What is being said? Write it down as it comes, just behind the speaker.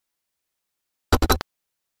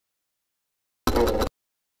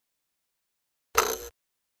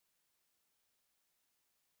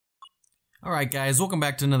Alright guys, welcome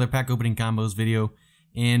back to another pack opening combos video.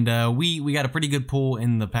 And we got a pretty good pull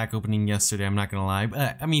in the pack opening yesterday, I'm not gonna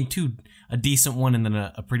lie. I mean, a decent one and then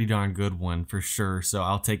a pretty darn good one for sure, so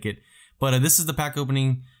I'll take it. But this is the pack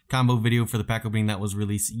opening combo video for the pack opening that was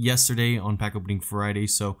released yesterday on Pack Opening Friday.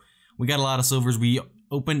 So we got a lot of silvers. We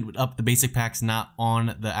opened up the basic packs not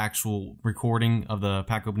on the actual recording of the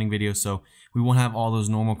pack opening video, so we won't have all those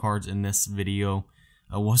normal cards in this video.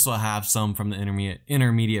 We'll still have some from the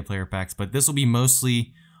intermediate player packs, but this will be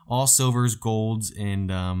mostly all silvers, golds, and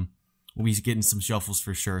we'll be getting some shuffles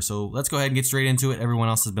for sure. So let's go ahead and get straight into it. Everyone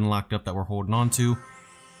else has been locked up that we're holding on to.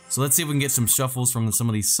 So let's see if we can get some shuffles from some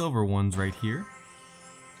of these silver ones right here.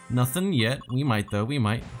 Nothing yet. We might though, we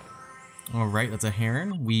might. Alright, that's a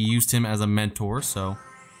Heron. We used him as a mentor, so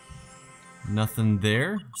nothing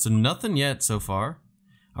there. So nothing yet so far.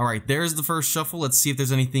 Alright, there's the first shuffle. Let's see if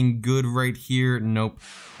there's anything good right here. Nope.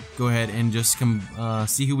 Go ahead and just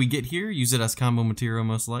see who we get here. Use it as combo material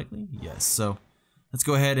most likely. Yes, so let's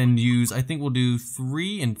go ahead and use, I think we'll do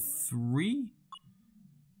 3 and 3.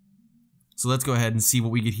 So let's go ahead and see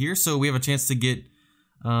what we get here. So we have a chance to get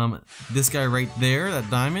this guy right there, that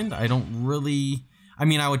diamond. I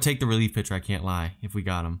mean, I would take the relief pitcher, I can't lie, if we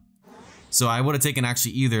got him. So I would have taken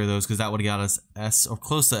actually either of those because that would have got us S or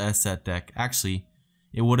close to S set deck. Actually,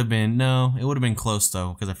 it would have been, no, it would have been close though,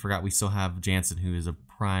 because I forgot we still have Jansen, who is a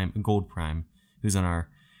gold prime, who's in our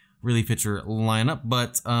relief pitcher lineup.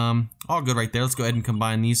 But all good right there. Let's go ahead and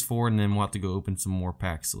combine these four, and then we'll have to go open some more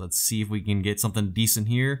packs. So let's see if we can get something decent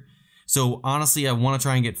here. So honestly, I want to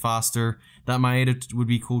try and get Foster. That Maeda would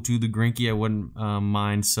be cool too. The Grinky I wouldn't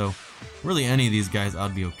mind. So really any of these guys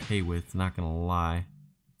I'd be okay with, not gonna lie,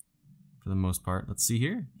 for the most part. Let's see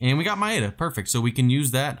here. And we got Maeda, perfect. So we can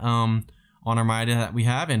use that on our Maeda that we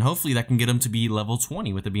have, and hopefully that can get him to be level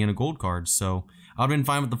 20 with it being a gold card. So I've been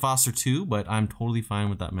fine with the Foster too, but I'm totally fine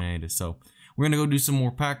with that Maeda. So we're gonna go do some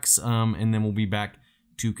more packs, and then we'll be back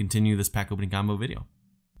to continue this pack opening combo video.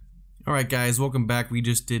 Alright guys, welcome back. We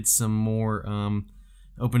just did some more,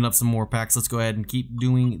 opened up some more packs. Let's go ahead and keep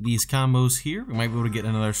doing these combos here. We might be able to get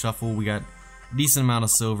another shuffle. We got a decent amount of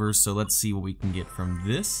silvers, so let's see what we can get from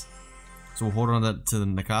this. So we'll hold on to the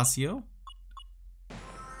Nicasio.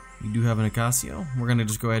 We do have a Nicasio. We're going to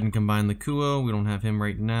just go ahead and combine the Kuo. We don't have him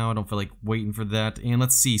right now. I don't feel like waiting for that. And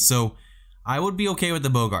let's see. So I would be okay with the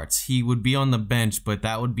Bogarts. He would be on the bench, but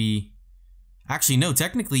that would be... Actually, no,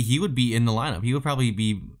 technically he would be in the lineup. He would probably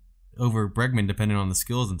be over Bregman depending on the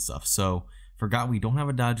skills and stuff. So forgot we don't have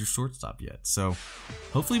a Dodger shortstop yet. So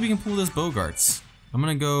hopefully we can pull this Bogarts. I'm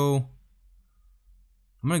gonna go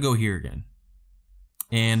here again.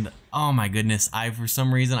 And oh my goodness, for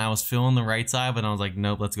some reason I was feeling the right side, but I was like,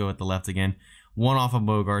 nope, let's go with the left again. One off of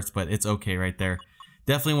Bogarts, but it's okay right there.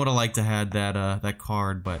 Definitely would have liked to have that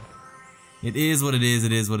card, but it is what it is.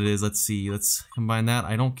 It is what it is. Let's see. Let's combine that.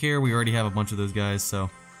 I don't care. We already have a bunch of those guys, so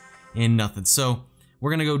and nothing. So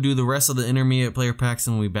we're going to go do the rest of the intermediate player packs,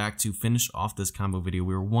 and we'll be back to finish off this combo video.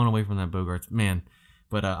 We were one away from that Bogarts, man.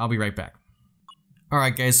 But I'll be right back.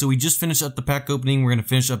 Alright guys, so we just finished up the pack opening. We're going to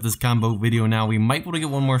finish up this combo video now. We might be able to get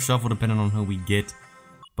one more shuffle depending on who we get.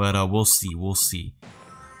 But we'll see, we'll see.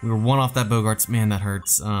 We were one off that Bogarts. Man, that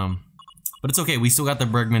hurts. But it's okay. We still got the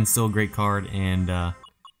Bregman, still a great card. And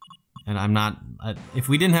I'm not... if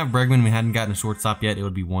we didn't have Bregman, we hadn't gotten a shortstop yet, it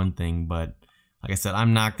would be one thing. But like I said,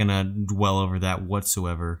 I'm not going to dwell over that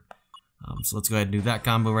whatsoever. So let's go ahead and do that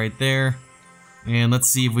combo right there. And let's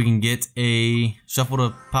see if we can get a shuffle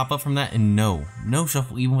to pop up from that. And no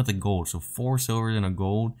shuffle even with a gold. So 4 silvers and a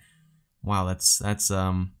gold. Wow, that's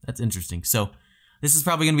interesting. So this is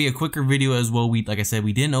probably going to be a quicker video as well. Like I said,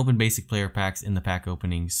 we didn't open basic player packs in the pack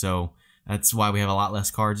opening. So that's why we have a lot less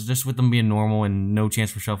cards. Just with them being normal and no chance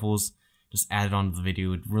for shuffles, just added onto the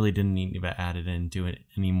video. It really didn't need to be added into it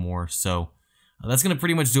anymore. So that's going to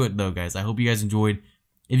pretty much do it though, guys. I hope you guys enjoyed.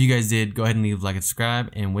 If you guys did, go ahead and leave a like and subscribe.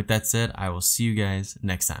 And with that said, I will see you guys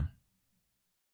next time.